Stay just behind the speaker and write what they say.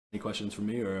Any questions for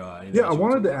me or anything Yeah, I else you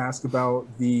want wanted to to talk ask about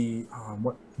the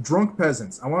what drunk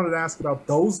peasants. I wanted to ask about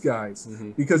those guys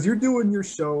about? because you're doing your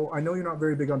show. I know you're not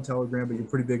very big on Telegram, but you're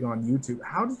pretty big on YouTube.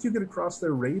 How did you get across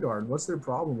their radar, and what's their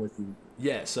problem with you?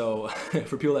 Yeah, so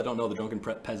for people that don't know, the Drunken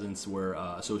Peasants were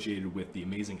associated with the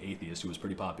Amazing Atheist, who was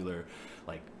pretty popular,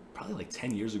 like probably like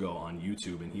 10 years ago on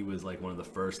YouTube, and he was like one of the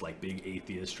first like big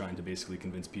atheists trying to basically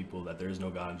convince people that there is no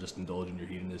God and just indulge in your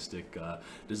hedonistic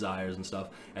desires and stuff.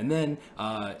 And then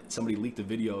somebody leaked a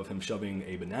video of him shoving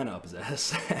a banana up his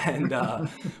ass, and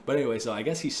but anyway, so I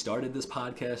guess he started this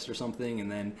podcast or something,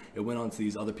 and then it went on to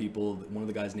these other people. One of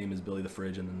the guys' name is Billy the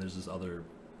Fridge, and then there's this other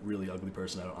really ugly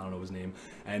person. I don't know his name.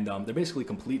 And they're basically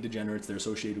complete degenerates. They're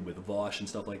associated with Vosh and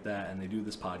stuff like that. And they do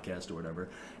this podcast or whatever.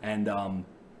 And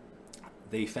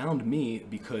they found me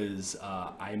because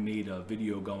I made a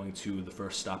video going to the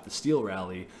first Stop the Steal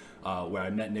rally where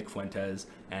I met Nick Fuentes.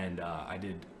 And I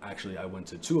went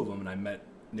to two of them and I met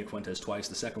Nick Fuentes twice.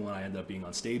 The second one, I ended up being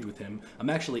on stage with him. I'm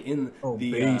actually in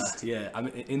I'm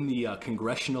in the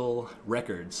congressional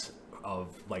records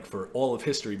of like for all of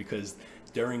history because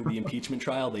during the impeachment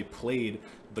trial they played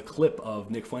the clip of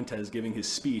Nick Fuentes giving his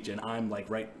speech and I'm like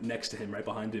right next to him, right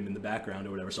behind him in the background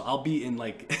or whatever. So I'll be in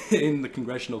like in the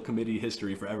congressional committee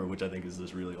history forever, which I think is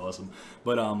just really awesome.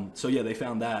 But so yeah, they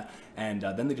found that and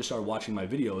then they just started watching my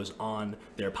videos on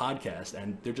their podcast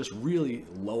and they're just really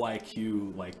low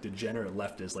IQ, like degenerate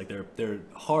leftists. Like they're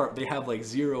hard. They have like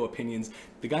zero opinions.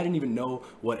 The guy didn't even know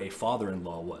what a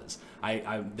father-in-law was.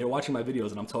 They're watching my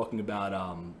videos and I'm talking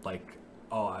about like,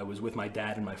 oh, I was with my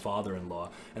dad and my father-in-law.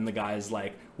 And the guy's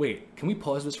like, wait, can we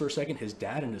pause this for a second? His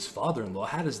dad and his father-in-law,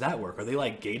 how does that work? Are they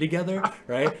like gay together,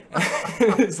 right?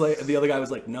 It's like, the other guy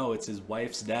was like, no, it's his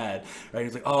wife's dad, right?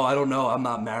 He's like, oh, I don't know, I'm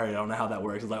not married, I don't know how that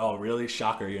works. It's like, oh, really?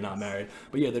 Shocker, you're not married.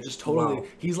 But yeah, they're just totally, wow.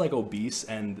 He's like obese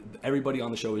and everybody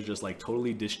on the show is just like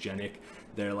totally dysgenic.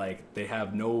 They're like, they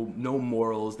have no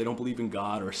morals, they don't believe in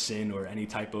God or sin or any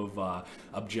type of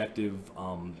objective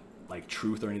like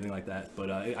truth or anything like that. But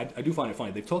I do find it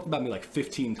funny. They've talked about me like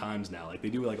 15 times now. Like they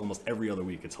do it like almost every other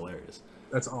week. It's hilarious.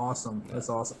 That's awesome. That's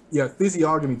awesome. Yeah,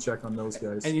 physiognomy check on those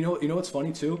guys. And you know what's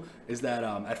funny too is that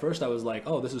at first I was like,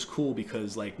 oh, this is cool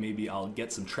because like maybe I'll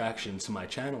get some traction to my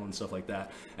channel and stuff like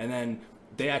that. And then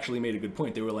they actually made a good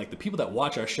point. They were like, the people that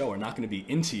watch our show are not going to be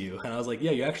into you. And I was like,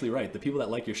 yeah, you're actually right. The people that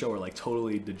like your show are like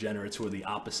totally degenerates who are the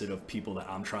opposite of people that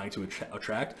I'm trying to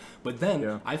attract. But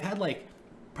then I've had like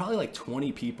probably like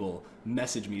 20 people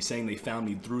message me saying they found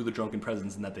me through the Drunken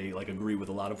Presence and that they like agree with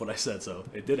a lot of what I said. So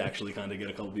it did actually kind of get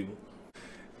a couple people.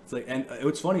 It's like, and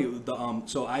it's funny,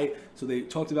 so they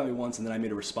talked about me once and then I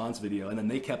made a response video and then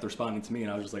they kept responding to me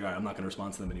and I was just like, all right, I'm not going to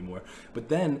respond to them anymore. But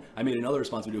then I made another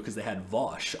response video because they had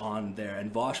Vosh on there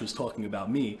and Vosh was talking about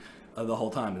me the whole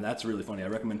time, and that's really funny. I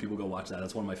recommend people go watch that.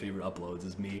 That's one of my favorite uploads,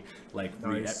 is me like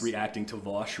reacting to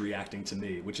Vosh reacting to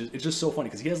me, which is, it's just so funny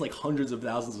because he has like hundreds of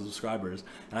thousands of subscribers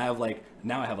and I have like,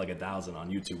 now I have like 1,000 on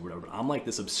YouTube or whatever. I'm like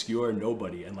this obscure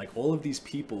nobody and like all of these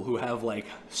people who have like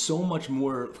so much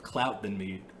more clout than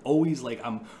me, always like,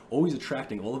 I'm always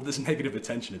attracting all of this negative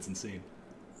attention. It's insane.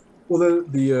 Well,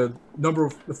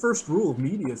 the first rule of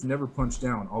media is never punch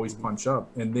down, always punch up,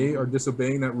 and they are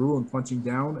disobeying that rule and punching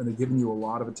down, and they're giving you a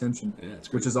lot of attention,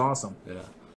 which is awesome. Yeah.